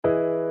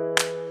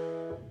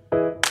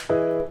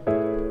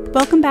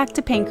Welcome back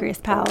to Pancreas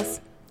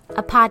Pals,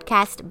 a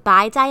podcast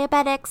by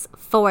diabetics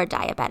for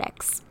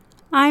diabetics.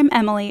 I'm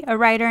Emily, a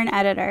writer and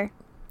editor.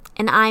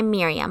 And I'm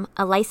Miriam,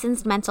 a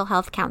licensed mental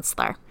health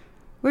counselor.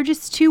 We're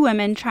just two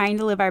women trying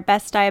to live our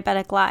best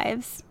diabetic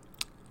lives.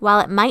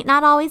 While it might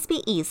not always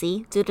be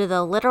easy due to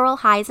the literal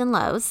highs and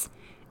lows,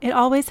 it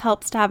always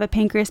helps to have a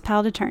Pancreas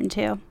Pal to turn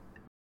to.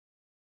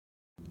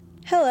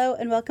 Hello,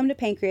 and welcome to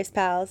Pancreas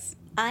Pals.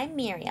 I'm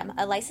Miriam,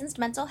 a licensed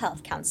mental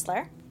health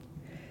counselor.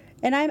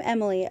 And I'm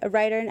Emily, a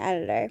writer and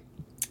editor.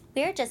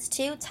 We're just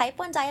two type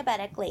 1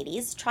 diabetic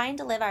ladies trying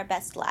to live our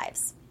best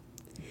lives.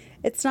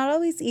 It's not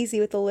always easy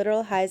with the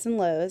literal highs and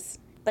lows,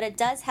 but it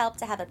does help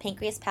to have a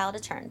Pancreas Pal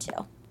to turn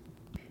to.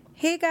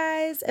 Hey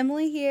guys,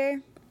 Emily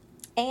here.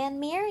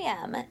 And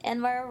Miriam,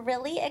 and we're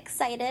really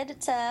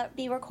excited to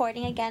be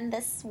recording again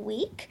this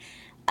week.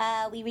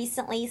 We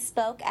recently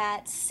spoke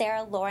at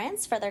Sarah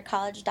Lawrence for their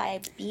College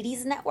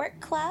Diabetes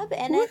Network Club,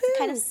 and Woohoo! It's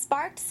kind of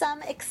sparked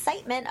some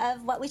excitement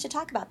of what we should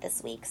talk about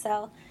this week.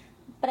 So,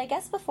 but I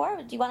guess before,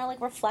 do you want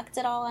to reflect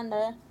at all on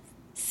the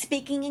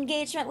speaking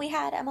engagement we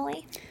had,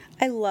 Emily?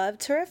 I love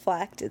to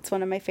reflect. It's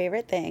one of my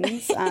favorite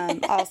things,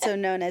 also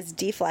known as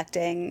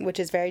deflecting, which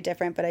is very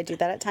different, but I do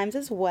that at times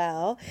as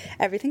well.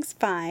 Everything's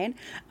fine.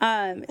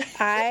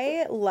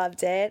 I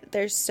loved it.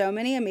 There's so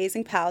many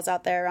amazing pals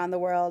out there around the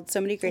world,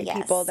 so many great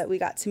people that we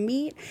got to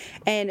meet,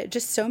 and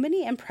just so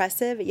many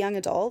impressive young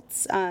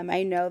adults.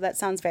 I know that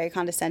sounds very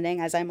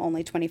condescending as I'm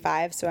only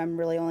 25, so I'm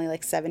really only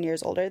 7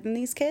 years older than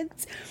these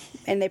kids,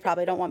 and they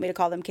probably don't want me to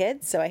call them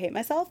kids, so I hate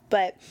myself,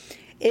 but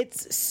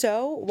it's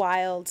so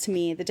wild to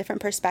me, the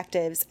different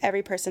perspectives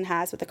every person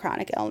has with a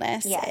chronic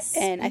illness. Yes.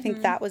 And I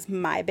think that was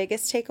my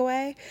biggest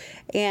takeaway.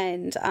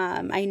 And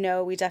I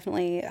know we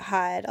definitely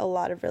had a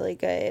lot of really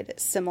good,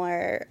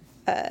 similar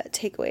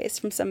takeaways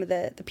from some of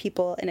the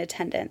people in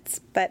attendance.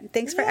 But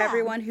thanks for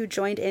everyone who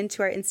joined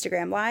into our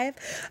Instagram Live.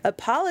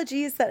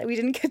 Apologies that we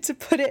didn't get to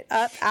put it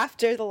up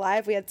after the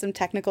live. We had some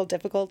technical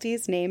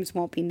difficulties. Names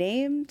won't be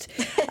named.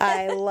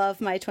 I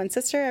love my twin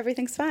sister.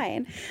 Everything's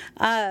fine.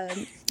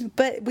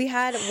 But we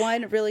had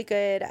one really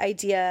good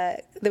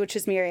idea, which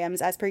is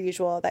Miriam's, as per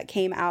usual, that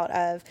came out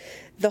of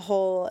the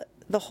whole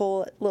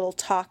little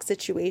talk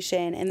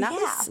situation, and that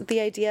was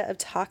the idea of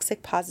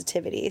toxic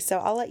positivity. So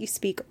I'll let you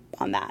speak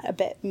on that a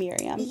bit,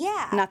 Miriam.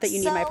 Yeah. Not that you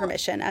need my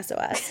permission,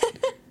 SOS.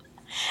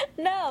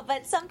 No,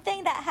 but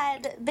something that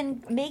had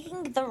been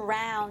making the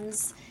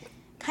rounds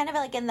kind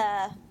of in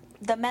the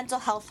mental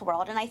health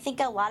world, and I think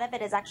a lot of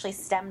it is actually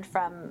stemmed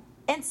from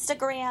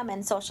Instagram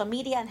and social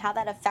media and how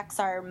that affects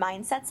our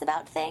mindsets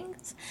about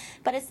things.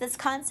 But it's this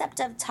concept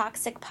of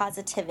toxic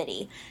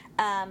positivity.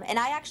 And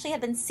I actually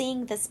have been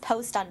seeing this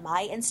post on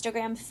my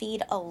Instagram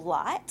feed a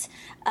lot.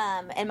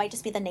 It might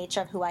just be the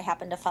nature of who I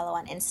happen to follow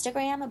on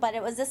Instagram. But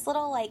it was this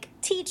little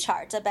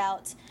T-chart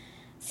about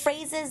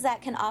phrases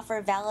that can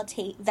offer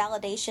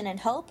validation and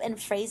hope, and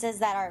phrases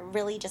that are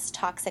really just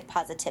toxic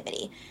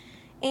positivity.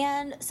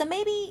 And so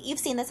maybe you've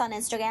seen this on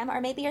Instagram,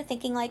 or maybe you're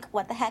thinking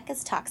what the heck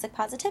is toxic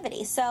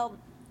positivity? So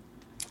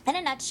in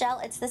a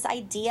nutshell, it's this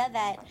idea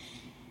that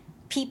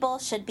people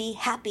should be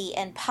happy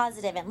and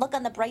positive and look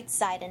on the bright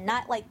side and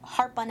not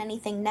harp on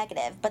anything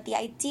negative. But the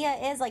idea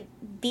is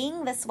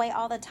being this way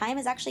all the time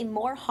is actually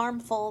more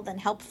harmful than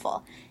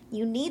helpful.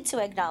 You need to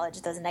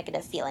acknowledge those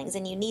negative feelings,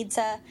 and you need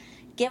to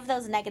give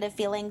those negative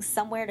feelings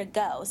somewhere to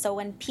go. So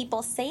when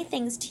people say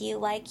things to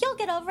you you'll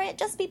get over it,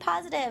 just be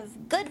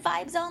positive, good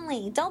vibes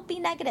only, don't be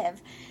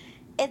negative,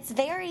 it's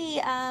very,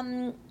 it's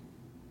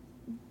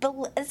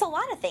a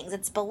lot of things.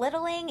 It's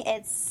belittling,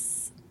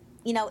 it's,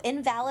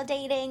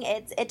 invalidating,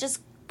 it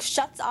just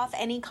shuts off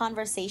any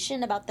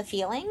conversation about the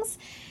feelings.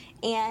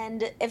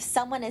 And if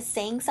someone is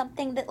saying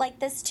something like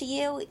this to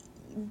you,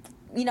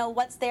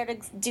 what's there to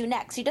do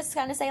next? You just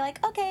kind of say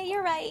okay,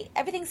 you're right,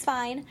 everything's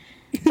fine.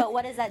 But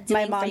what is that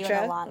doing for you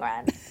in the long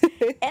run?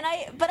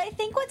 But I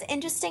think what's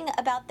interesting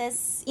about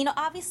this,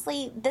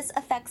 obviously this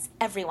affects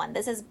everyone.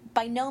 This is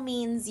by no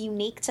means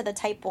unique to the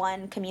type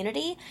 1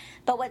 community.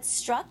 But what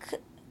struck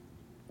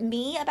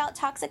me about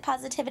toxic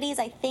positivity is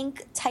I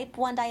think type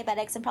 1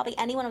 diabetics, and probably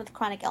anyone with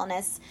chronic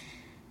illness,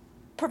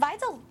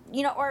 provides or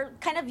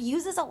kind of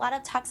uses a lot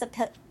of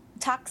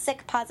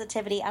toxic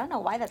positivity. I don't know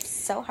why that's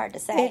so hard to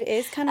say. It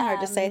is kind of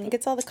hard to say. I think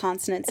it's all the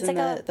consonants in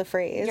the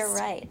phrase. You're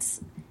right.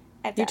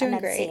 You're doing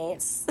great.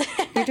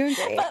 You're doing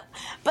great.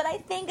 But I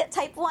think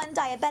type 1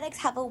 diabetics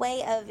have a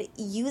way of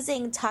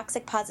using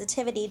toxic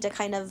positivity to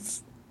kind of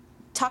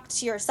talk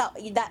to yourself,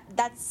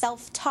 that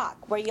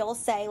self-talk where you'll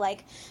say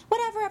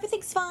whatever,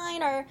 everything's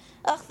fine, or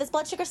ugh, this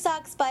blood sugar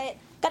sucks, but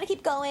gotta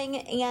keep going.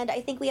 And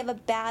I think we have a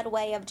bad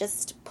way of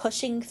just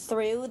pushing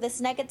through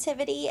this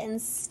negativity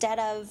instead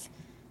of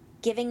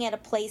giving it a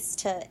place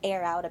to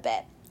air out a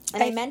bit.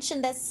 And I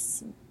mentioned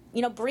this,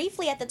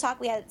 briefly at the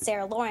talk we had at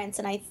Sarah Lawrence,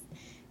 and I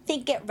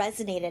think it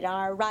resonated on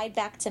our ride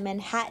back to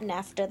Manhattan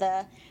after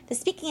the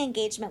speaking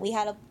engagement. We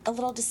had a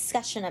little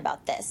discussion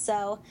about this,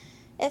 so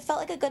it felt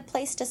like a good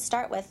place to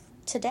start with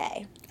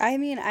today. I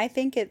mean, I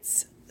think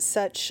it's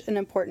such an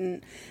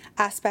important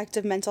aspect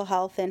of mental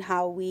health and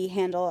how we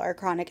handle our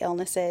chronic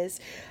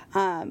illnesses.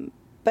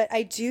 But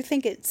I do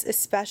think it's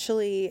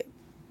especially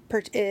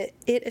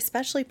it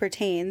especially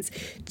pertains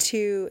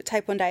to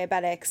type 1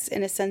 diabetics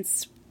in a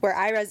sense where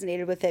I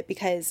resonated with it,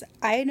 because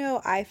I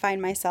know I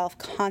find myself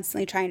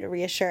constantly trying to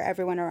reassure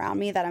everyone around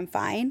me that I'm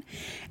fine.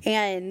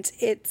 And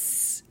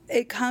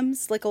it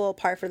comes like a little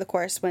par for the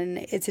course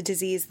when it's a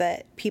disease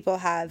that people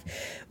have,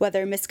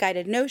 whether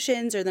misguided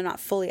notions or they're not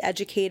fully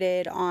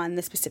educated on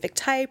the specific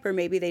type, or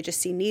maybe they just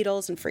see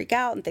needles and freak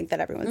out and think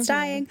that everyone's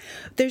dying.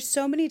 There's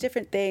so many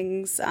different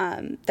things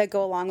that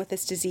go along with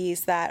this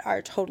disease that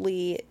are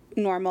totally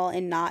normal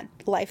and not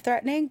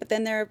life-threatening, but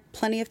then there are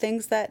plenty of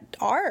things that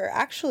are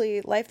actually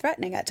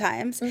life-threatening at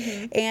times.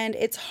 And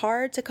it's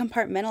hard to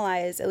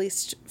compartmentalize, at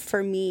least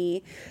for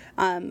me,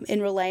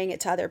 in relaying it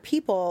to other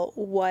people,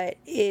 what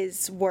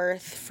is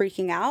worth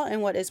freaking out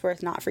and what is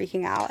worth not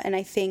freaking out. And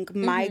I think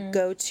my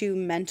go-to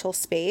mental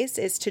space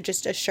is to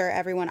just assure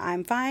everyone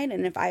I'm fine.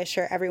 And if I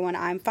assure everyone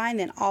I'm fine,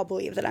 then I'll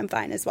believe that I'm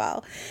fine as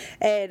well.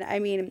 And I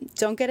mean,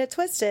 don't get it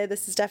twisted.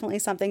 This is definitely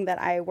something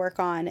that I work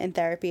on in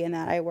therapy and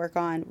that I work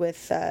on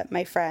with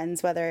my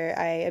friends, whether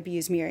I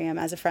abuse Miriam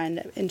as a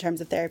friend in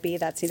terms of therapy,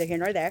 that's neither here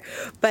nor there.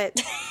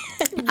 But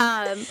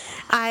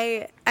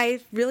I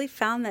really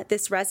found that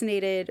this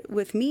resonated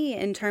with me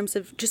in terms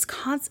of just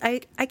I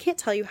can't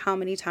tell you how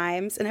many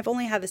times, and I've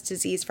only had this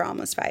disease for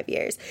almost 5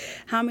 years,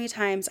 how many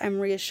times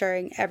I'm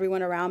reassuring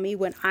everyone around me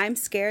when I'm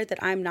scared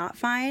that I'm not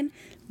fine,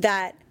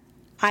 that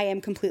I am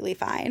completely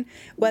fine.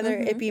 Whether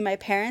it be my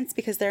parents,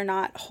 because they're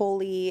not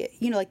wholly,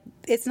 like,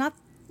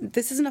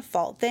 this isn't a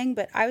fault thing,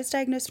 but I was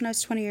diagnosed when I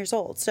was 20 years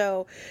old.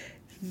 So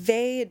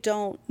they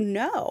don't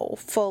know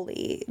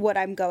fully what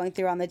I'm going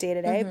through on the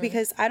day-to-day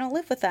because I don't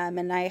live with them,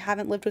 and I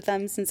haven't lived with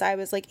them since I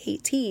was like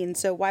 18,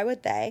 so why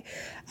would they?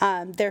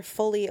 They're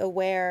fully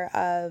aware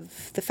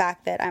of the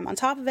fact that I'm on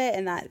top of it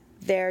and that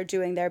they're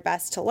doing their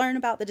best to learn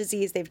about the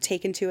disease. They've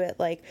taken to it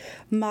like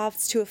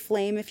moths to a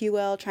flame, if you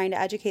will, trying to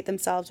educate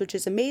themselves, which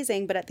is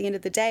amazing. But at the end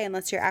of the day,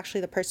 unless you're actually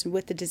the person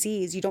with the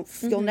disease,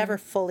 you'll never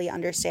fully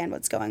understand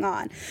what's going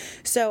on.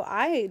 So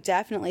I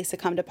definitely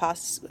succumb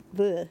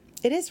to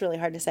it is really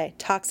hard to say,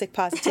 toxic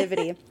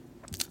positivity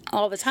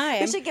all the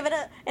time. We should give it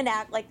an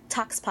act like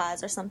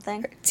Toxpause or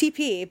something.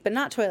 TP, but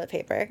not toilet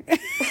paper.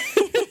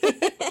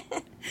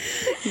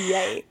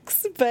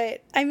 Yikes.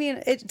 But I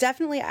mean, it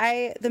definitely,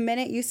 the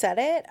minute you said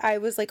it, I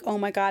was like, oh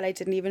my God, I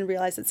didn't even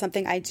realize it's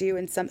something I do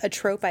and a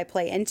trope I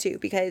play into,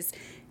 because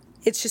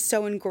it's just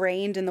so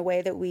ingrained in the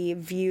way that we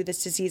view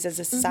this disease as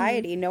a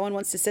society. No one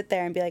wants to sit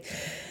there and be like,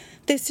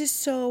 this is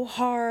so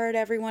hard,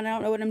 everyone. I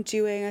don't know what I'm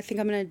doing. I think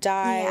I'm going to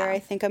die, or I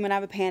think I'm going to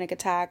have a panic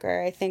attack,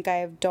 or I think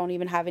I don't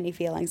even have any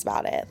feelings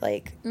about it.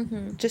 Like,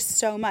 just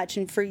so much.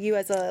 And for you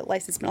as a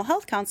licensed mental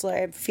health counselor,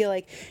 I feel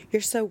like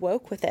you're so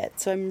woke with it.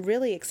 So I'm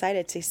really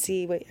excited to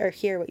see or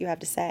hear what you have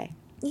to say.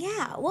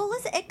 Yeah. Well,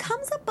 listen, it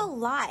comes up a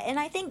lot. And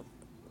I think,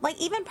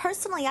 like, even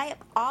personally,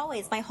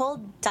 my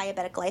whole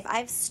diabetic life,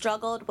 I've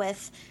struggled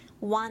with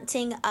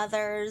wanting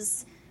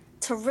others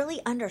to really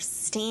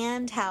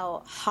understand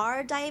how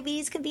hard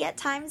diabetes can be at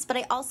times, but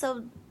I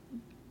also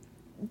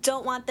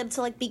don't want them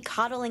to like be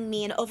coddling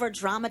me and over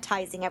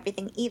dramatizing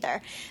everything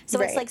either.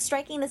 So it's like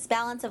striking this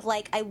balance of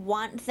like, I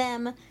want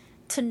them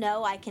to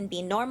know I can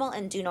be normal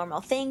and do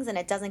normal things and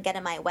it doesn't get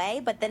in my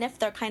way. But then if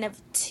they're kind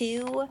of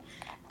too,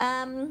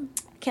 can't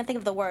think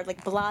of the word,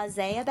 like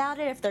blasé about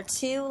it, if they're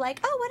too like,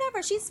 oh,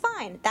 whatever, she's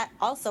fine, that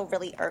also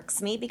really irks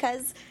me,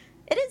 because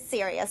it is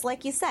serious,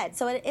 like you said.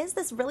 So it is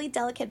this really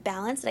delicate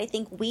balance, and I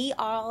think we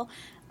all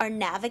are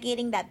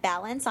navigating that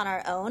balance on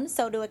our own.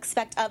 So to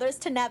expect others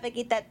to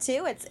navigate that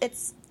too,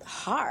 it's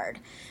hard.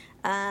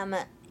 And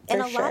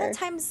a lot of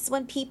times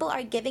when people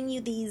are giving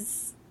you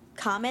these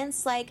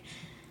comments like,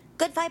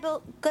 good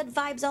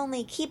vibes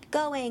only, keep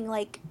going,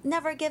 like,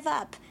 never give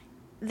up,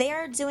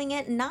 they're doing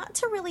it not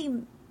to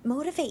really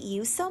motivate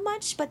you so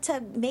much, but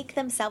to make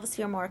themselves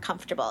feel more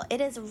comfortable.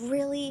 It is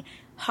really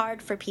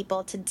hard for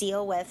people to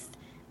deal with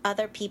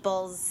other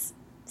people's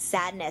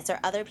sadness or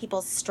other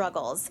people's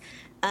struggles.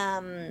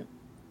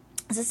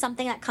 This is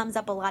something that comes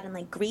up a lot in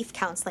like grief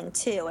counseling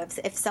too.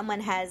 If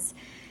someone has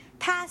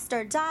passed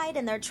or died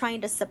and they're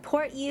trying to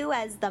support you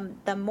as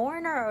the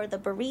mourner or the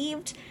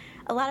bereaved,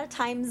 a lot of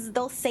times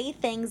they'll say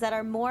things that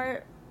are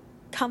more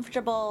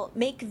comfortable,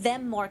 make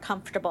them more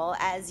comfortable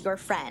as your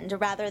friend,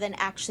 rather than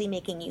actually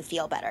making you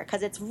feel better,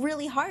 because it's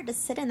really hard to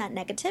sit in that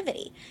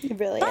negativity. It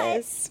really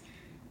is.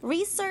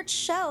 Research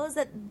shows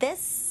that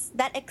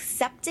that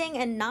accepting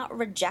and not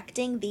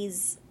rejecting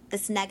this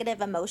negative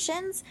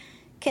emotions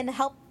can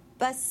help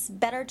us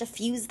better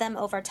diffuse them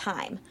over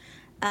time.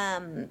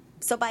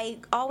 So by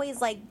always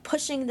like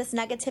pushing this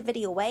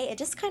negativity away, it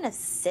just kind of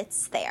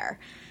sits there.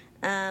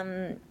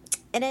 And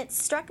it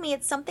struck me,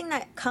 it's something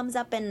that comes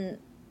up in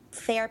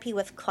therapy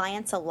with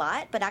clients a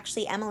lot, but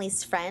actually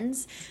Emily's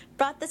friends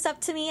brought this up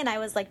to me and I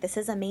was like, this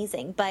is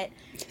amazing. But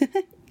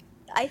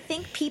I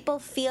think people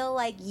feel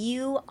like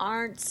you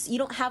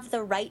don't have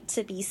the right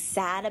to be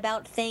sad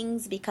about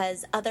things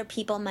because other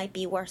people might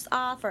be worse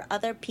off, or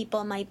other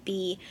people might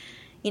be,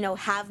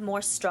 have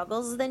more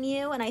struggles than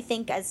you. And I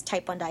think as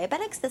type 1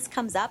 diabetics, this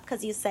comes up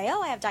because you say,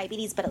 oh, I have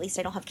diabetes, but at least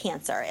I don't have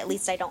cancer. At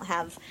least I don't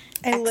have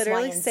X,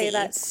 literally Y, and say Z.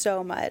 that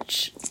so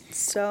much.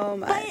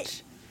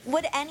 But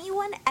would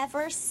anyone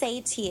ever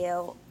say to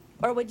you,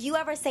 or would you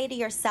ever say to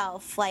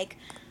yourself, like,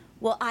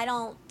 well,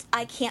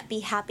 I can't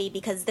be happy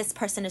because this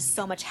person is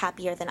so much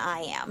happier than I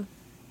am?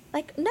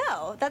 Like,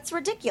 no, that's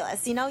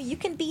ridiculous. You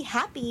can be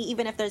happy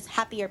even if there's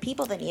happier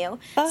people than you.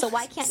 So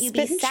why can't you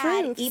be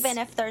sad truths. even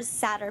if there's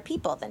sadder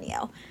people than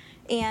you?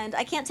 And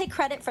I can't take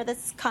credit for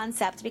this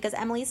concept because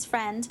Emily's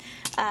friend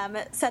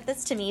said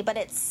this to me, but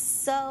it's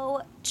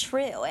so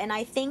true. And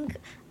I think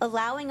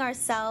allowing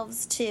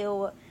ourselves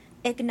to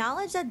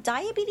acknowledge that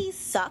diabetes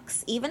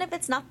sucks, even if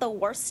it's not the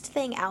worst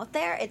thing out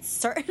there, it's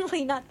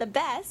certainly not the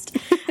best.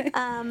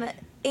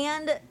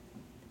 And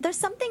there's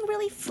something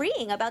really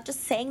freeing about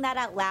just saying that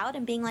out loud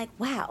and being like,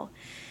 wow,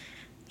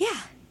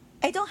 yeah,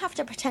 I don't have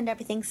to pretend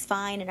everything's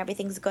fine and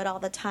everything's good all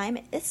the time.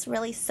 This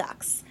really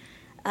sucks.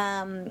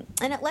 And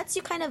it lets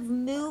you kind of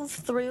move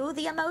through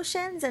the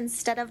emotions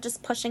instead of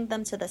just pushing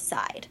them to the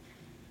side.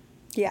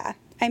 Yeah.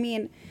 I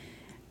mean,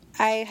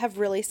 I have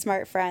really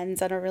smart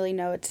friends. I don't really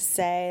know what to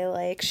say.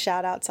 Like,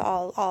 shout out to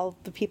all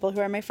the people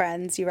who are my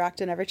friends. You rock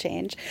to never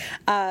change.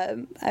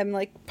 I'm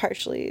like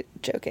partially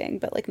joking,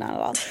 but like not at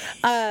all.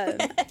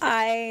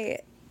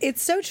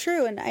 It's so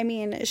true. And I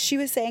mean, she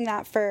was saying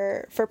that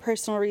for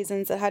personal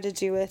reasons that had to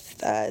do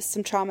with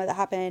some trauma that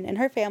happened in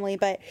her family.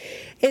 But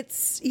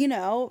it's,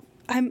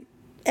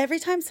 every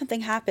time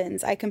something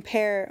happens, I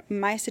compare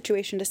my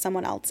situation to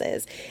someone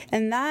else's.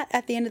 And that,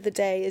 at the end of the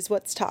day, is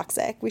what's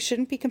toxic. We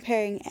shouldn't be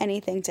comparing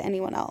anything to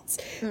anyone else.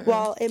 Mm-mm.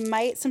 While it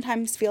might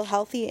sometimes feel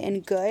healthy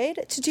and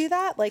good to do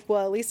that, like,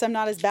 well, at least I'm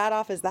not as bad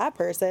off as that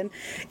person.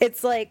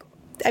 It's like,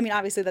 I mean,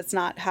 obviously that's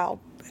not how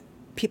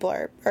people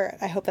are, or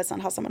I hope that's not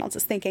how someone else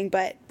is thinking,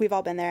 but we've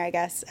all been there, I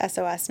guess.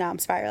 SOS, now I'm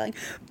spiraling.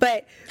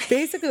 But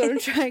basically what I'm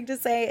trying to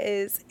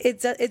say is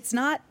it's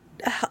not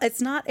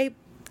a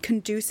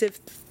conducive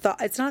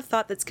thought. It's not a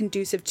thought that's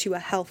conducive to a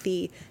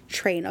healthy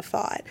train of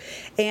thought.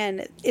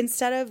 And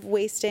instead of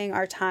wasting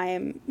our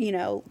time,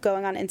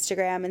 going on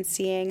Instagram and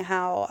seeing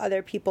how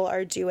other people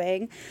are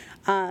doing,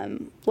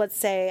 let's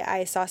say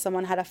I saw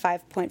someone had a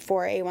 5.4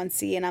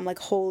 A1C and I'm like,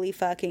 holy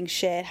fucking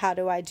shit, how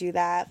do I do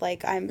that?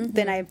 Like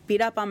then I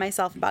beat up on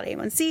myself about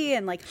A1C.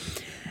 And like,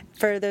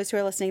 for those who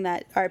are listening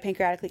that are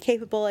pancreatically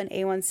capable, and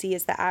A1C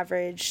is the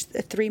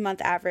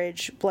 3-month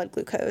average blood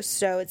glucose.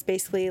 So it's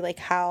basically like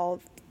how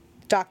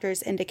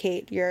doctors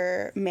indicate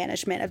your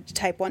management of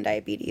type 1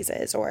 diabetes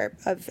is, or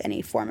of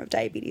any form of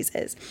diabetes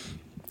is.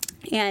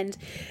 And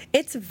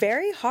it's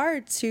very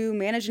hard to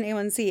manage an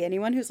A1C.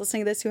 Anyone who's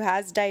listening to this who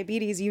has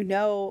diabetes,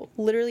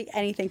 literally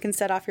anything can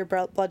set off your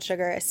blood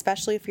sugar,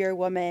 especially if you're a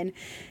woman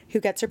who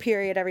gets her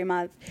period every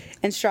month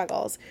and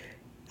struggles.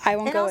 I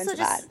won't go into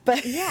that.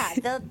 But yeah,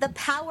 the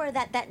power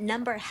that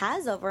number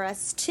has over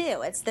us,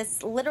 too. It's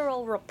this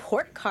literal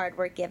report card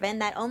we're given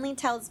that only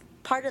tells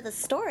part of the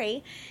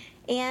story.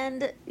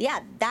 And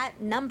yeah,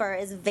 that number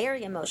is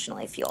very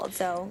emotionally fueled.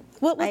 So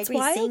I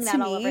agree, seeing that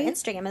all over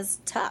Instagram is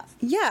tough.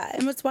 Yeah,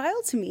 and what's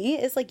wild to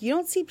me is like you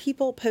don't see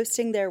people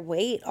posting their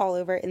weight all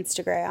over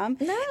Instagram.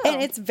 No.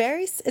 And it's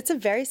a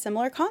very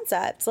similar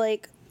concept.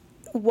 Like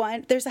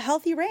there's a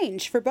healthy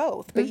range for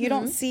both, but you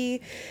don't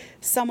see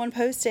someone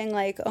posting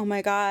like, oh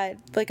my God,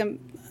 like I'm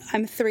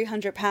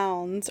 300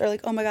 pounds, or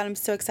like, oh my God, I'm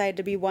so excited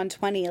to be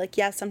 120. Like,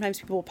 yes,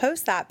 sometimes people will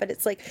post that, but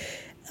it's like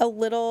a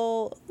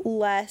little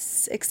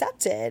less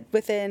accepted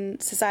within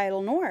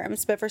societal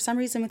norms. But for some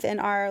reason within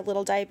our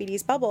little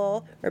diabetes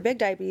bubble, or big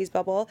diabetes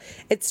bubble,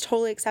 it's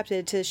totally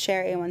accepted to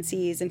share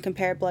A1Cs and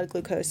compare blood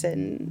glucose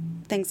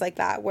and things like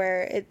that,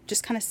 where it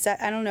just kind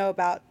of I don't know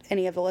about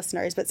any of the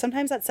listeners, but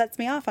sometimes that sets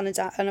me off on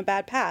a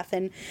bad path.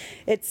 And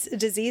it's a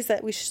disease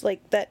that we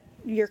that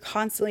you're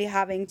constantly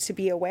having to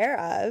be aware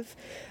of,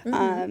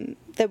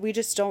 that we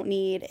just don't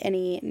need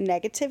any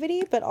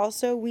negativity, but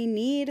also we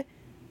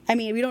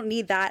don't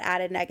need that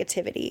added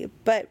negativity,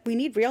 but we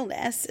need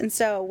realness. And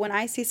so when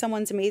I see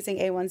someone's amazing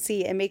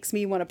A1C, it makes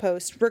me want to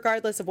post,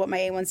 regardless of what my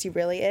A1C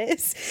really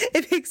is.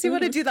 It makes me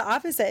want to do the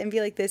opposite and be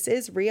like, this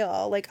is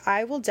real. Like,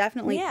 I will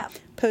definitely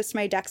post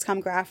my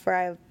Dexcom graph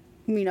where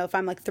if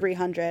I'm like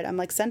 300, I'm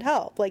like, send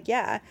help. Like,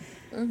 yeah.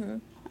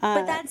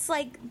 But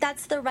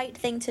that's the right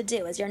thing to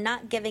do, is you're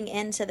not giving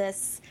in to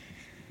this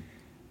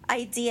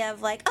idea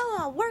of like, oh,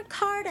 I'll work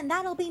hard and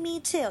that'll be me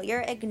too.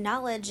 You're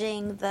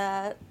acknowledging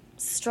the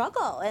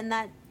struggle and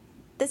that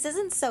this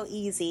isn't so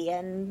easy,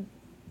 and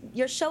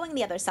you're showing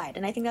the other side.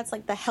 And I think that's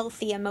like the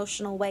healthy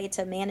emotional way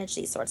to manage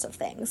these sorts of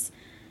things.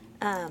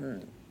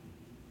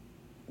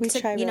 We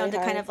try really hard.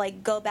 Kind of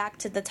like go back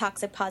to the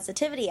toxic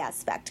positivity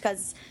aspect,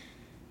 because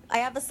I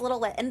have this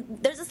and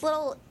there's this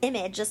little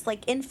image, just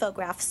like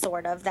infograph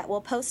sort of, that we'll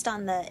post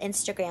on the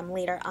Instagram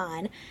later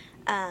on.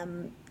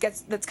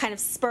 That's kind of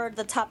spurred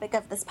the topic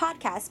of this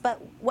podcast.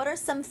 But what are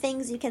some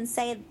things you can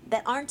say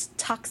that aren't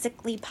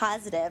toxically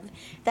positive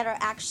that are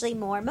actually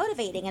more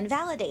motivating and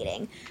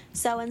validating?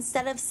 So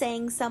instead of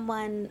saying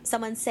someone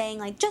saying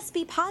like, just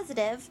be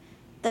positive,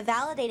 the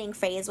validating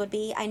phrase would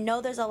be, I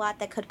know there's a lot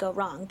that could go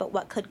wrong, but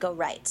what could go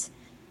right?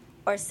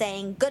 Or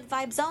saying good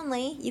vibes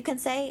only, you can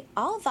say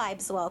all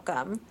vibes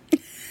welcome.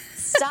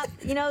 Stop,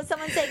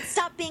 someone saying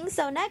stop being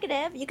so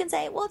negative, you can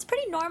say, well, it's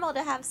pretty normal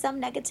to have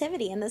some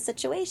negativity in this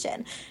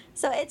situation.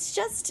 So it's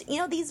just,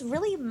 these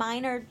really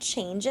minor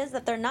changes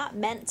that they're not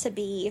meant to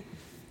be,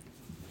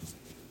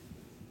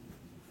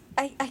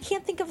 I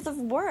can't think of the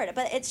word,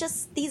 but it's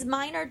just these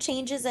minor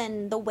changes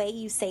in the way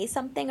you say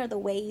something or the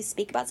way you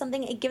speak about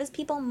something. It gives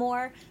people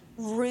more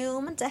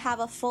room to have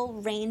a full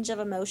range of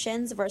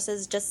emotions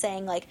versus just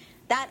saying, like,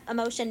 that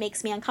emotion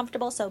makes me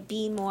uncomfortable, so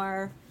be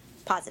more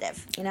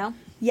positive,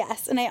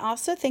 Yes, and I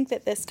also think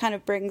that this kind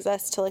of brings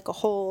us to, like, a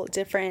whole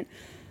different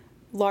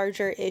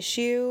larger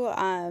issue,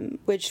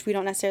 which we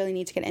don't necessarily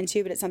need to get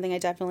into, but it's something I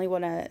definitely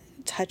want to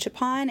touch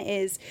upon,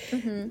 is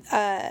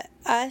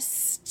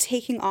us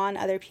taking on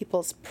other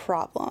people's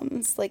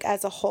problems, like,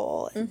 as a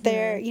whole.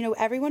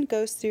 Everyone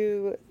goes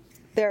through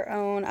their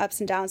own ups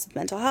and downs with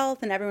mental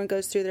health, and everyone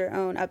goes through their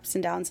own ups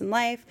and downs in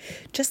life,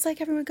 just like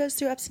everyone goes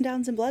through ups and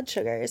downs in blood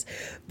sugars.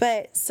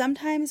 But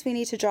sometimes we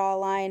need to draw a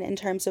line in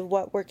terms of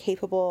what we're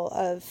capable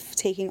of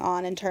taking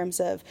on in terms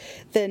of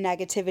the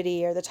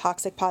negativity or the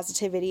toxic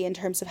positivity in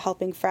terms of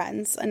helping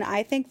friends. And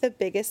I think the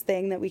biggest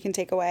thing that we can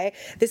take away,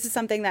 this is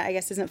something that I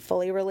guess isn't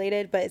fully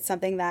related, but it's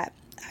something that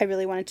I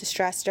really wanted to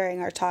stress during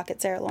our talk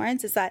at Sarah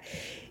Lawrence, is that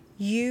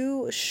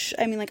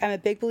I'm a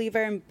big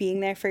believer in being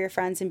there for your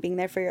friends and being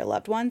there for your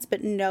loved ones,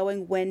 but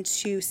knowing when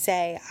to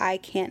say, I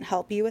can't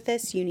help you with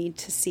this, you need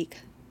to seek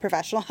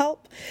professional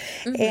help.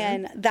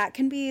 And that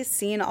can be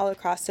seen all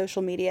across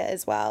social media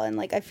as well. And,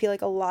 like, I feel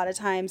like a lot of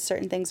times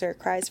certain things are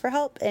cries for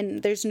help,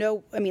 and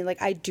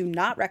I do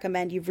not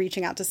recommend you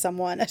reaching out to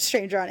someone, a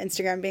stranger on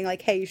Instagram, being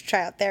like, hey, you should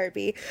try out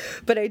therapy.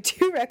 But I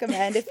do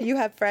recommend, if you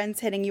have friends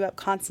hitting you up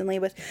constantly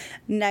with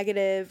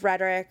negative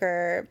rhetoric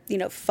or,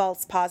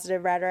 false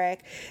positive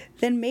rhetoric,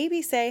 then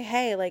maybe say,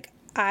 hey, like,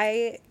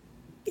 I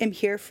am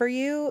here for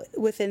you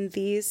within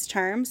these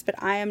terms, but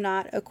I am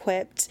not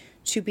equipped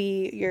to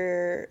be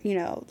your,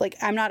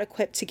 I'm not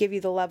equipped to give you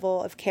the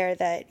level of care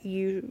that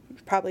you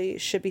probably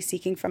should be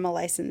seeking from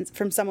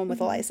someone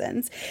with a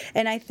license.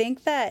 And I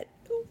think that,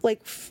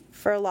 like,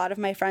 for a lot of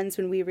my friends,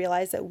 when we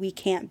realize that we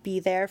can't be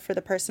there for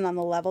the person on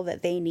the level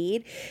that they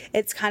need,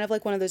 it's kind of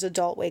like one of those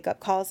adult wake-up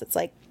calls. It's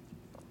like,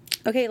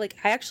 okay, like,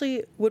 I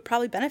actually would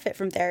probably benefit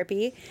from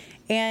therapy,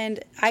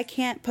 and I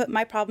can't put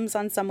my problems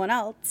on someone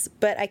else,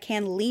 but I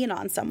can lean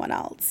on someone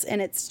else,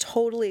 and it's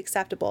totally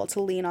acceptable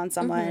to lean on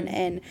someone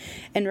and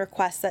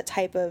request that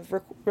type of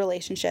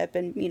relationship,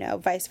 and,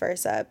 vice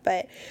versa.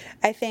 But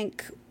I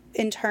think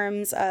in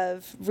terms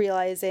of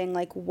realizing,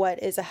 like,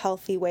 what is a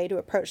healthy way to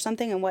approach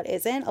something and what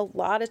isn't, a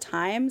lot of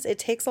times it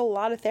takes a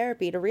lot of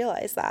therapy to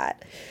realize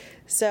that.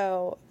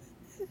 So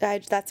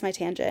that's my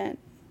tangent.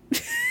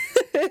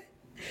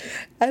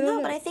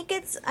 But I think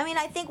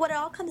I think what it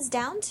all comes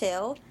down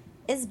to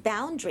is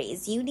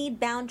boundaries. You need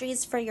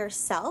boundaries for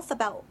yourself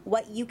about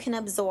what you can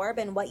absorb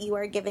and what you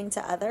are giving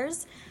to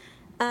others.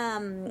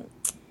 And,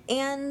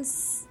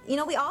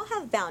 we all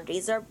have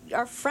boundaries.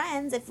 Our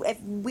friends,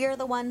 if we're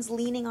the ones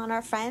leaning on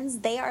our friends,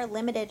 they are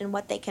limited in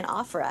what they can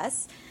offer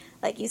us,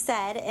 like you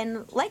said.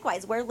 And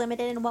likewise, we're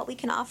limited in what we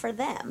can offer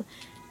them.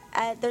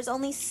 There's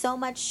only so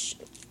much.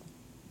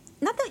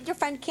 Not that your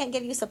friend can't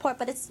give you support,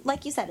 but it's,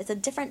 like you said, it's a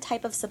different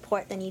type of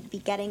support than you'd be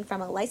getting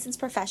from a licensed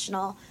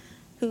professional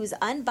who's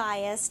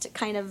unbiased.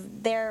 Kind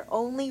of their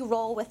only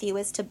role with you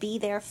is to be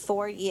there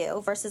for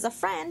you, versus a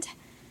friend.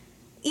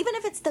 Even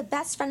if it's the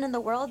best friend in the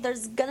world,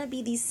 there's going to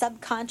be these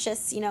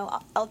subconscious,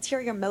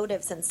 ulterior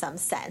motives in some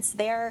sense.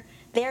 Their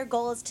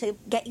goal is to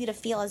get you to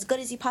feel as good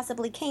as you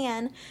possibly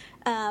can,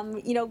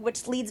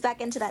 which leads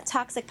back into that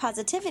toxic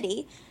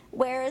positivity.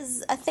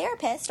 Whereas a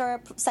therapist or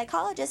a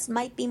psychologist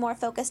might be more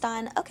focused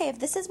on, okay, if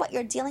this is what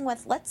you're dealing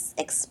with, let's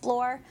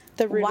explore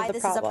the root why of the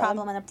this problem. Is a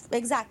problem.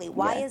 Exactly.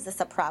 Why is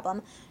this a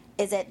problem?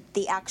 Is it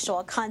the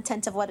actual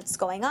content of what's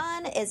going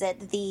on? Is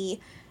it the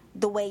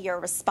way you're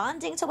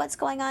responding to what's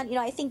going on?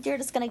 I think you're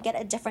just going to get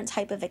a different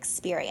type of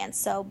experience.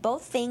 So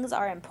both things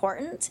are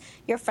important.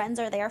 Your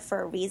friends are there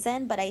for a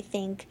reason, but I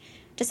think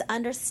just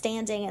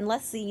understanding,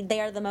 unless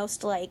they are the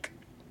most, like,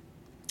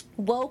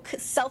 woke,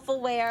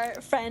 self-aware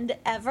friend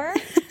ever,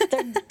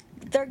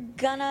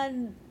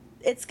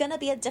 it's gonna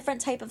be a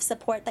different type of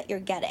support that you're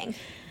getting.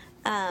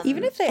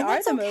 Even if they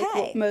are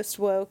the most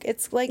woke,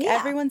 it's like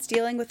everyone's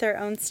dealing with their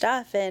own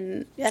stuff,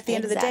 and at the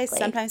end of the day,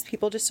 sometimes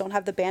people just don't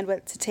have the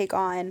bandwidth to take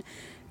on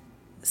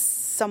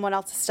someone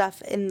else's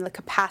stuff in the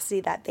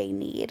capacity that they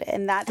need,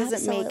 and that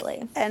doesn't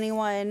make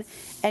anyone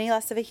any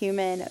less of a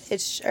human.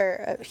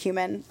 Or a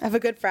human, of a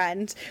good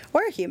friend,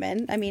 or a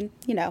human. I mean,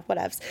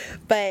 whatevs.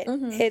 But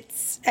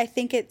I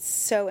think it's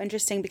so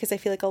interesting because I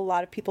feel like a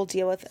lot of people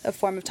deal with a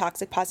form of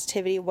toxic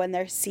positivity when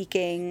they're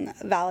seeking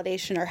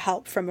validation or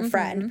help from a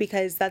friend,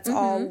 because that's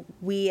all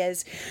we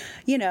as,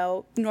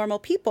 normal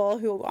people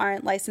who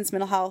aren't licensed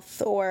mental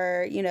health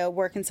or,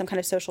 work in some kind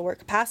of social work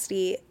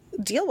capacity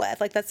deal with.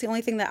 Like, that's the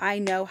only thing that I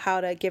know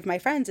how to give my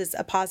friends is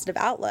a positive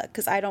outlook,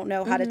 because I don't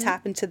know how to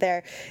tap into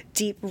their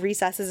deep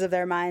recesses of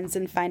their minds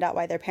and find out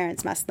why their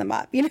parents messed them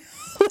up, you know?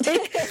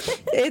 Like,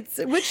 it's,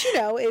 which, you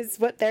know, is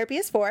what therapy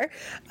is for.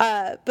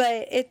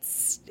 But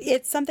it's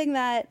something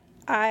that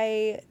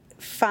I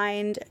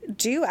find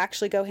do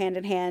actually go hand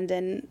in hand,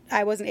 and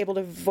I wasn't able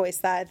to voice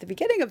that at the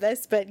beginning of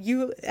this, but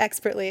you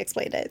expertly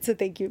explained it, so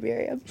thank you,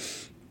 Miriam.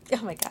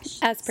 Oh my gosh.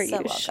 As per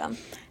so usual. Welcome.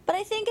 But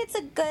I think it's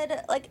a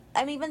good, like,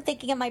 I'm even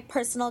thinking of my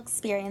personal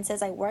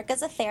experiences. I work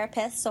as a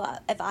therapist, so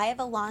if I have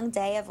a long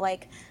day of,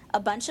 like,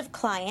 a bunch of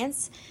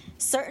clients,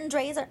 certain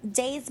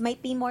days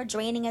might be more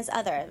draining as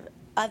other.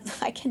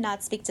 I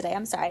cannot speak today,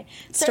 I'm sorry.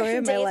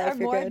 Certain days are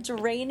more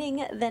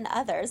draining than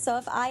others. So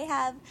if I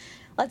have,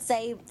 let's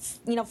say,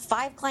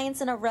 5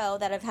 clients in a row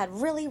that have had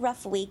really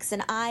rough weeks,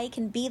 and I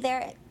can be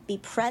there, be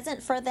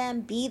present for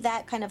them, be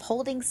that kind of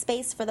holding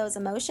space for those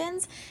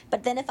emotions.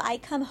 But then if I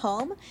come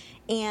home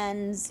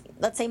and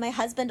let's say my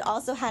husband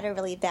also had a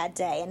really bad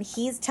day and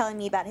he's telling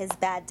me about his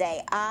bad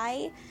day,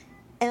 I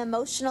am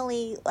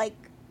emotionally, like,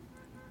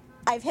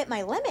 I've hit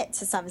my limit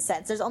to some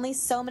sense. There's only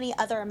so many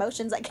other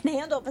emotions I can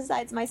handle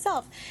besides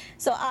myself.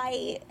 So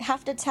I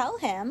have to tell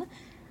him,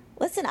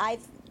 listen, I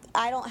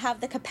don't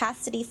have the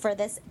capacity for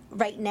this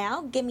right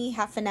now. Give me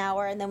half an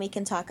hour and then we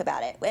can talk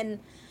about it. And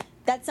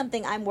that's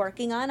something I'm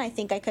working on. I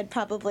think I could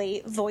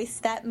probably voice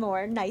that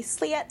more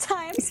nicely at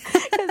times,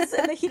 because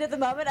in the heat of the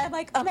moment, I'm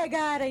like, oh my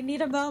God, I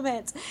need a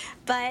moment.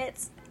 But,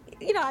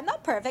 I'm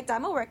not perfect.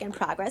 I'm a work in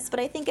progress.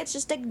 But I think it's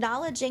just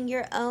acknowledging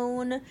your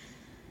own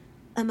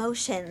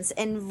emotions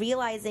and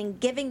realizing,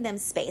 giving them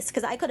space.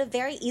 Because I could have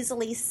very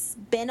easily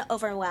been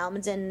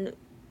overwhelmed and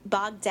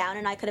bogged down,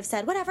 and I could have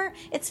said, whatever,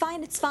 it's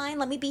fine,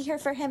 let me be here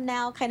for him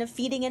now, kind of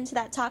feeding into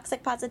that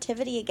toxic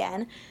positivity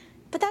again.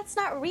 But that's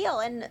not real,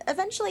 and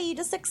eventually you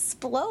just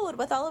explode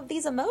with all of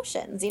these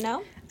emotions,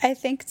 I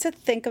think to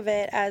think of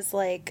it as,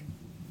 like,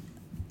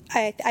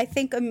 I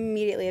think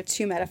immediately of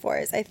 2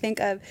 metaphors. I think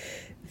of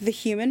the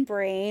human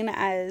brain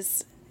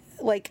as,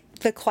 like,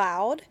 the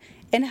cloud,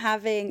 and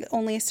having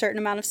only a certain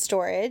amount of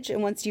storage,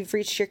 and once you've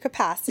reached your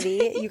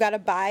capacity, you got to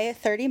buy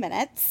 30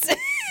 minutes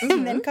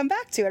and then come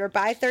back to it, or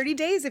buy 30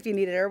 days if you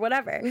need it, or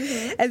whatever.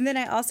 And then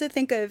I also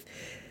think of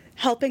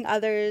helping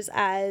others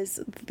as,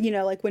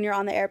 like when you're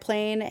on the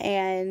airplane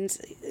and,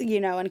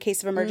 in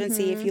case of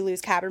emergency, if you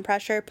lose cabin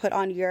pressure, put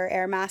on your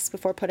air mask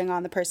before putting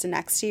on the person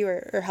next to you,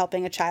 or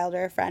helping a child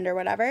or a friend or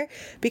whatever,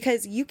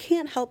 because you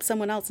can't help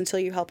someone else until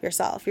you help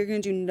yourself. You're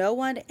going to do no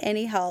one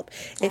any help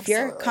if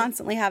you're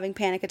constantly having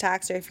panic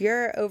attacks, or if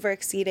you're over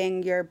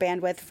exceeding your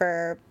bandwidth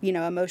for,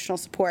 emotional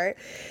support.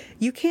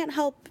 You can't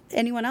help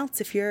anyone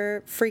else if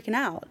you're freaking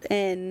out.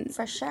 And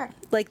for sure,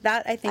 like,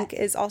 that I think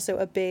is also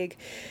a big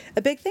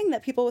thing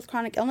that people with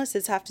chronic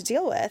illnesses have to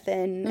deal with,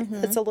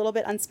 and it's a little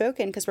bit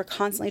unspoken because we're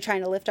constantly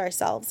trying to lift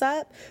ourselves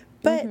up.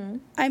 But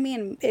I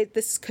mean,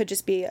 this could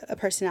just be a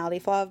personality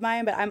flaw of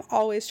mine, but I'm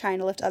always trying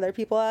to lift other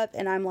people up,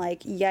 and I'm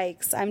like,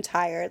 yikes, I'm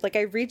tired. Like,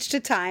 I reached a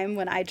time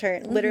when I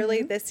turned,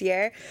 literally this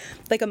year,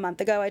 like a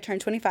month ago, I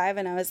turned 25,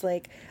 and I was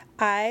like,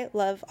 I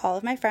love all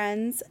of my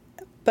friends,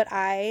 but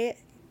I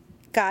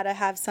gotta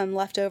have some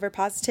leftover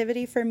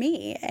positivity for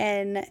me.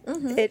 And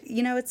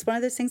it's one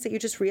of those things that you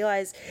just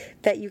realize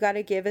that you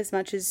gotta give as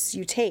much as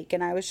you take.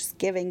 And I was just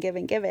giving.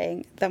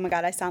 Oh my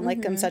God, I sound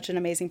like I'm such an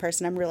amazing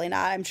person. I'm really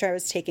not. I'm sure I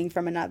was taking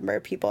from a number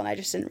of people and I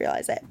just didn't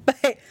realize it.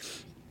 But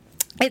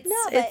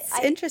it's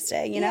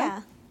interesting, you know?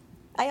 Yeah.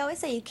 I always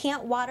say you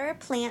can't water a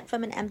plant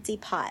from an empty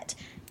pot.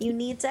 You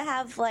need to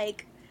have,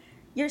 like,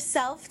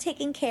 yourself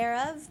taken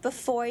care of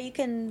before you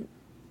can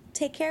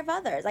take care of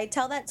others. I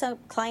tell that to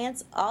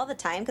clients all the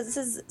time because this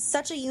is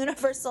such a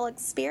universal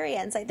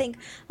experience. I think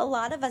a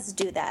lot of us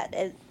do that.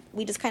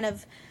 We just kind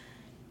of,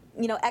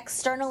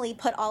 externally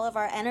put all of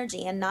our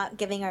energy and not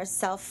giving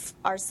ourselves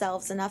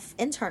enough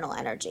internal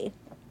energy.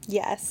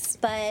 Yes.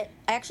 But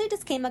I actually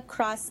just came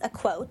across a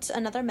quote,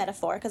 another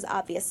metaphor, because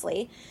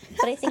obviously,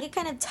 but I think it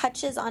kind of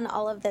touches on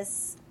all of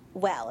this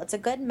well. It's a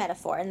good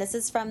metaphor, and this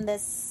is from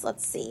this,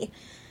 let's see,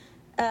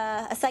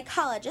 a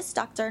psychologist,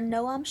 Dr.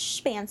 Noam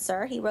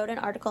Spencer. He wrote an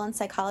article in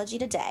Psychology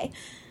Today.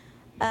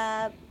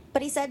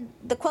 But he said,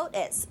 the quote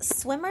is,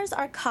 "Swimmers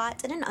are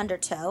caught in an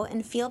undertow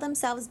and feel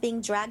themselves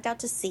being dragged out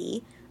to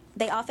sea.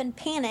 They often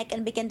panic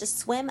and begin to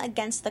swim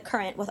against the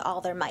current with all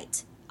their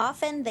might.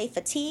 Often they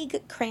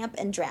fatigue, cramp,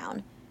 and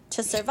drown.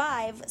 To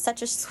survive,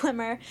 such a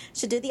swimmer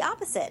should do the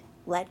opposite.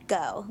 Let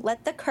go.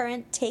 Let the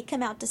current take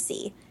him out to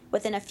sea.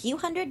 Within a few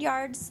hundred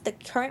yards, the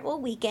current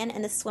will weaken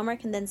and the swimmer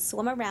can then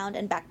swim around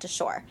and back to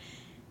shore.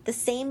 The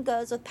same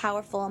goes with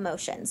powerful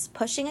emotions.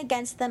 Pushing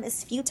against them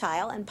is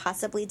futile and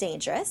possibly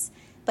dangerous,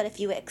 but if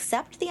you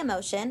accept the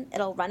emotion,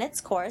 it'll run its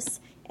course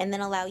and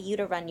then allow you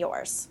to run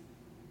yours."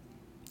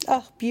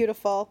 Oh,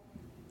 beautiful.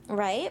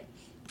 Right?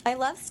 I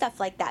love stuff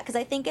like that because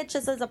I think it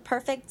just is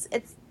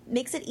it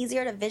makes it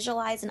easier to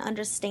visualize and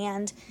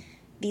understand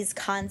these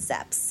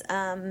concepts.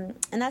 And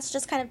that's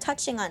just kind of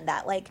touching on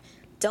that. Like,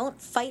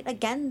 don't fight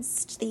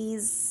against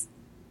these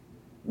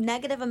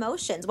negative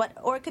emotions,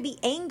 or it could be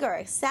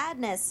anger,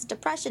 sadness,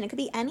 depression, it could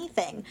be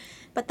anything.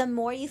 But the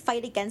more you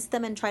fight against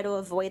them and try to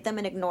avoid them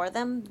and ignore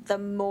them, the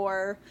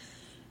more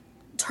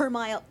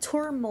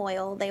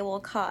turmoil they will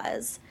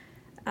cause.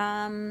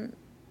 100%.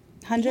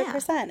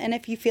 And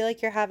if you feel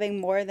like you're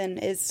having more than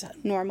is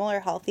normal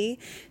or healthy,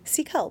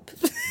 seek help.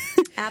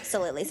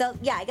 Absolutely. So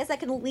yeah, I guess I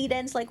can lead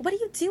into like, what do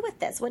you do with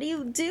this? What do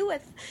you do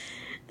with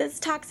this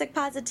toxic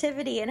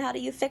positivity, and how do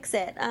you fix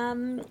it?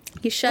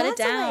 You shut it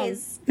down.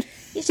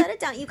 You shut it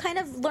down. You kind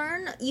of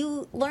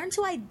learn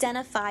to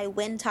identify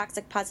when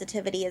toxic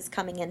positivity is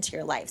coming into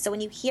your life. So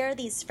when you hear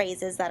these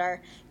phrases that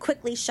are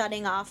quickly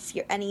shutting off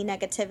any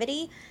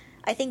negativity,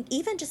 I think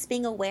even just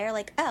being aware,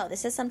 like, oh,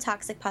 this is some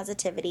toxic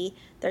positivity,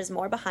 there's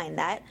more behind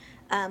that,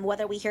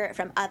 whether we hear it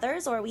from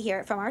others or we hear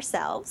it from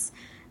ourselves.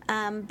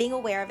 Being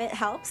aware of it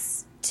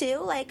helps too.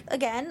 Like,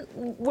 again,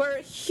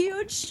 we're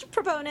huge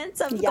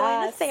proponents of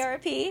going to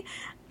therapy,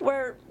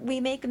 where we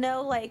make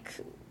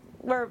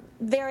we're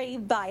very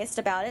biased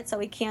about it, so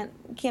we can't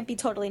be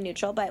totally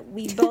neutral, but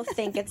we both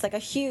think it's like a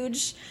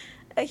huge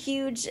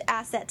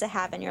asset to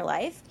have in your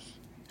life.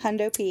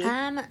 Hundo P.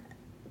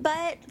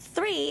 But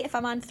 3, if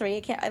I'm on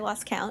 3, I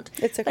lost count.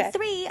 It's okay. But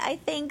 3, I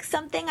think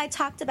something I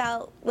talked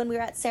about when we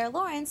were at Sarah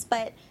Lawrence,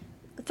 but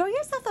throw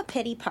yourself a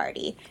pity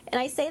party.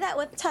 And I say that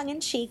with tongue in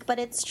cheek, but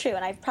it's true.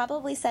 And I've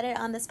probably said it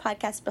on this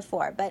podcast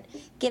before, but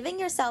giving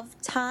yourself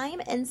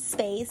time and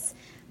space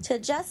to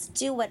just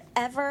do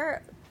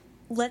whatever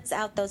lets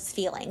out those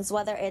feelings,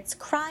 whether it's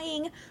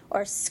crying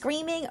or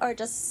screaming or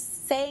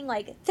just saying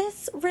like,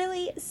 this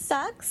really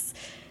sucks.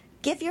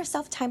 Give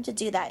yourself time to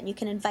do that, and you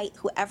can invite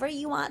whoever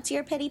you want to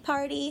your pity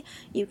party.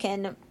 You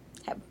can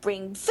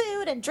bring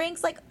food and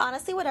drinks, like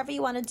honestly whatever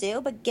you want to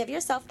do, but give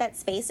yourself that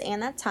space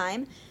and that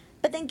time,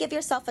 but then give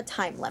yourself a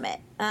time limit.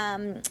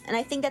 And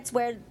I think that's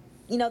where,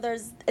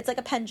 it's like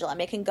a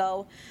pendulum. It can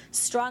go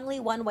strongly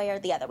one way or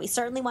the other. We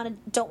certainly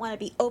don't want to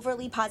be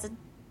overly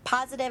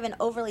positive and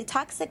overly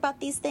toxic about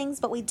these things,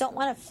 but we don't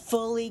want to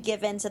fully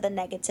give in to the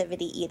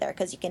negativity either,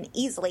 because you can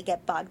easily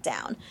get bogged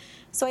down.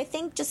 So I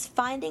think just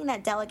finding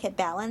that delicate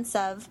balance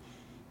of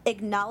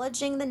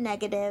acknowledging the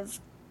negative,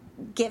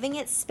 giving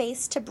it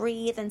space to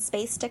breathe and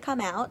space to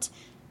come out,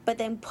 but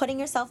then putting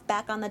yourself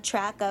back on the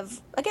track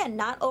of, again,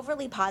 not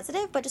overly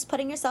positive, but just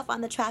putting yourself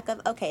on the track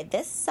of, okay,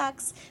 this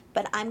sucks,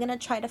 but I'm going to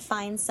try to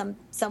find some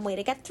way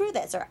to get through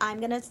this, or I'm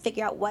going to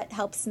figure out what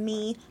helps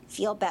me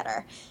feel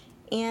better.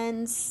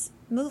 And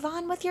move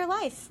on with your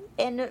life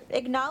and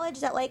acknowledge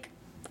that, like,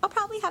 I'll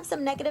probably have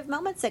some negative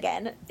moments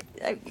again.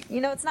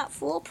 It's not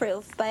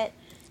foolproof, but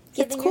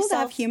giving it's cool yourself to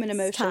have human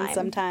emotions time.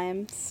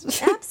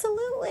 Sometimes.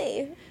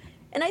 Absolutely.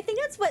 And I think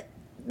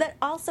that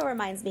also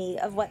reminds me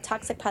of what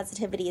toxic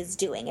positivity is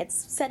doing. It's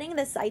setting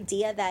this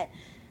idea that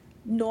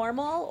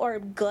normal or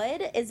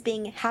good is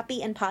being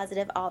happy and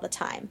positive all the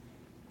time.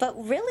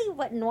 But really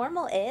what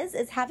normal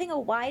is having a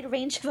wide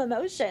range of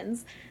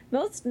emotions.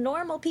 Most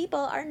normal people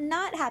are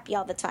not happy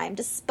all the time,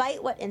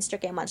 despite what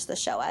Instagram wants to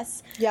show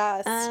us.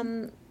 Yes,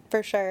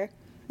 for sure.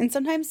 And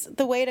sometimes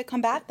the way to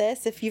combat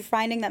this, if you're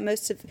finding that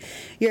most of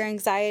your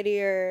anxiety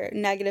or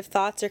negative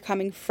thoughts are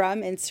coming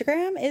from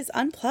Instagram, is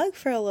unplug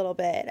for a little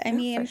bit. I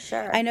mean, for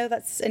sure. I know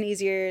that's an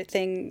easier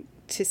thing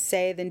to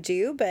say than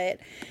do, but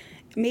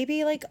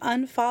maybe like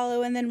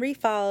unfollow and then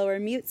refollow, or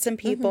mute some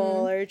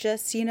people, or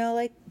just,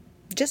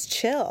 just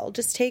chill.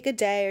 Just take a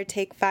day, or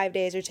take 5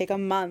 days, or take a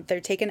month, or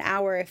take an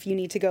hour if you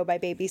need to go by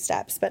baby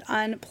steps, but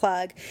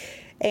unplug.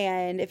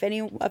 And if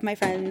any of my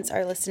friends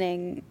are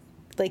listening,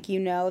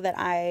 that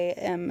I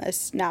am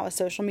now a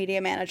social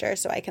media manager,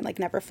 so I can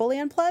never fully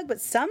unplug,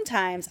 but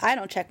sometimes I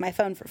don't check my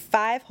phone for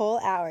 5 whole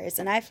hours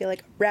and I feel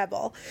like a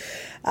rebel.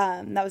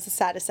 That was the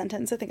saddest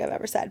sentence I think I've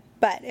ever said,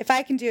 but if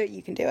I can do it,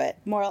 you can do it.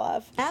 More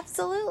love.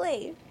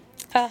 Absolutely.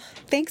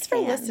 Thanks for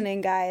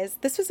listening, guys.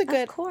 This was a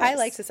good, I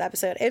liked this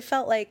episode. It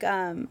felt like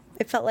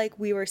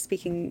we were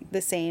speaking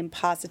the same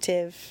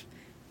positive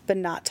but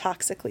not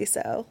toxically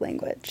so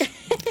language.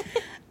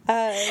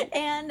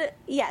 And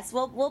yes,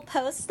 we'll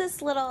post this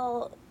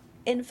little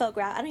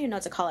infographic. I don't even know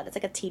what to call it. It's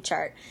like a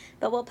T-chart,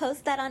 but we'll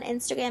post that on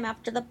Instagram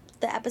after the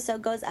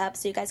episode goes up,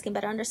 so you guys can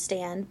better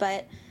understand.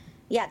 But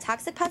yeah,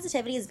 toxic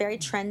positivity is very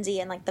trendy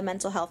in the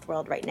mental health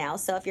world right now.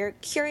 So if you're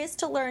curious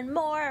to learn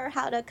more or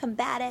how to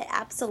combat it,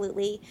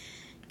 absolutely,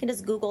 you can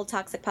just Google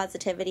toxic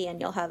positivity and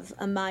you'll have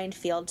a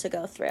minefield to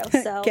go through.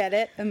 So get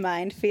it? A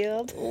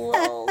minefield.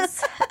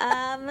 Lols.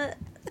 Yeah.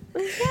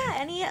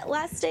 Any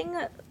lasting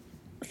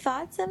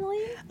thoughts,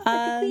 Emily?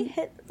 I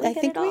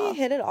think we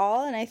hit it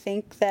all, and I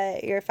think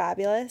that you're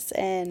fabulous,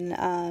 and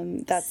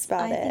that's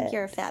about it. I think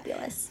you're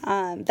fabulous.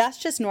 That's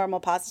just normal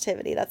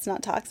positivity. That's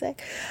not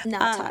toxic.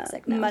 Not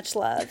toxic, no. Much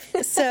love.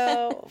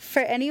 So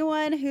for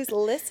anyone who's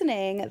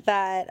listening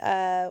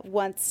that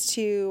wants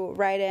to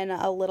write in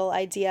a little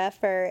idea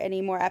for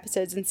any more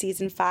episodes in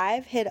season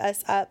 5, hit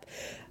us up.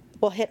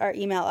 We'll hit our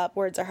email up,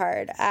 words are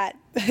hard, at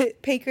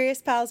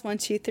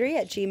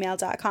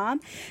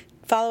pancreaspals123@gmail.com.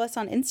 follow us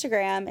on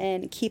Instagram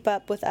and keep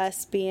up with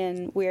us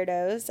being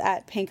weirdos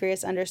at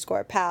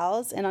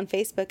pancreas_pals, and on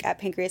Facebook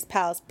at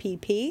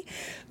pancreaspalspp.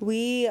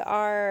 We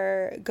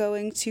are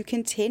going to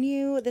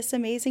continue this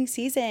amazing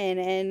season,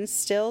 and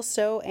still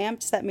so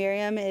amped that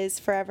Miriam is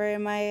forever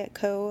in my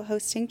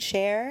co-hosting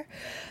chair.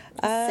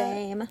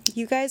 Same.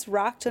 You guys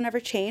rock. Don't ever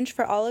change.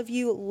 For all of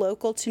you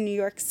local to New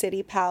York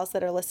City pals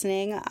that are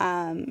listening,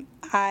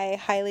 I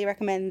highly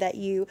recommend that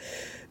you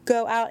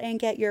go out and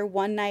get your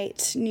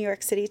one-night New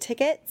York City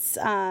tickets.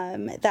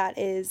 That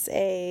is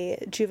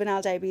a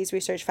Juvenile Diabetes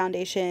Research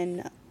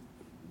Foundation.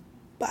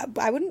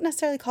 I wouldn't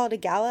necessarily call it a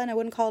gala, and I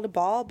wouldn't call it a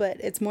ball, but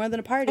it's more than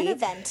a party.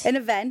 An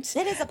event.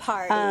 It is a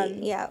party,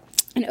 yeah.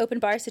 An open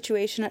bar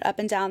situation at Up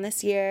and Down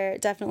this year.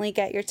 Definitely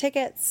get your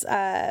tickets.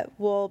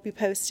 We'll be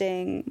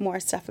posting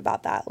more stuff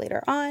about that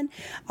later on.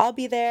 I'll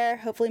be there.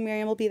 Hopefully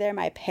Miriam will be there.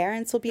 My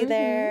parents will be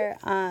there.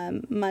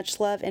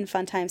 Much love and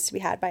fun times to be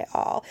had by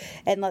all.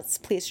 And let's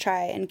please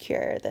try and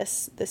cure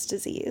this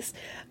disease.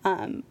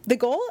 The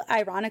goal,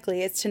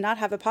 ironically, is to not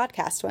have a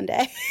podcast one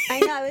day. I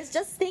know. I was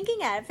just thinking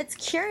that if it's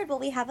cured, will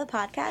we have a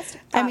podcast?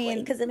 Probably,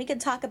 because then we could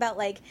talk about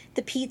like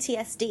the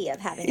PTSD of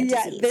having a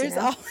disease. Yeah, there's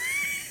all.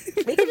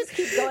 We could just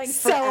keep going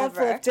forever.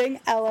 So uplifting,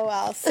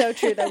 LOL. So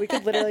true, though. We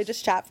could literally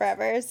just chat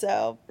forever.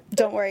 So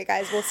don't worry,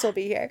 guys. We'll still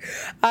be here.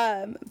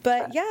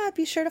 But yeah,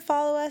 be sure to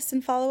follow us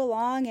and follow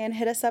along and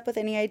hit us up with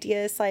any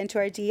ideas. Slide into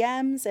our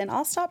DMs, and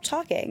I'll stop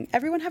talking.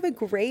 Everyone have a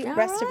great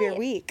rest of your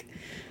week.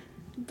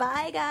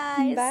 Bye,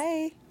 guys.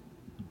 Bye.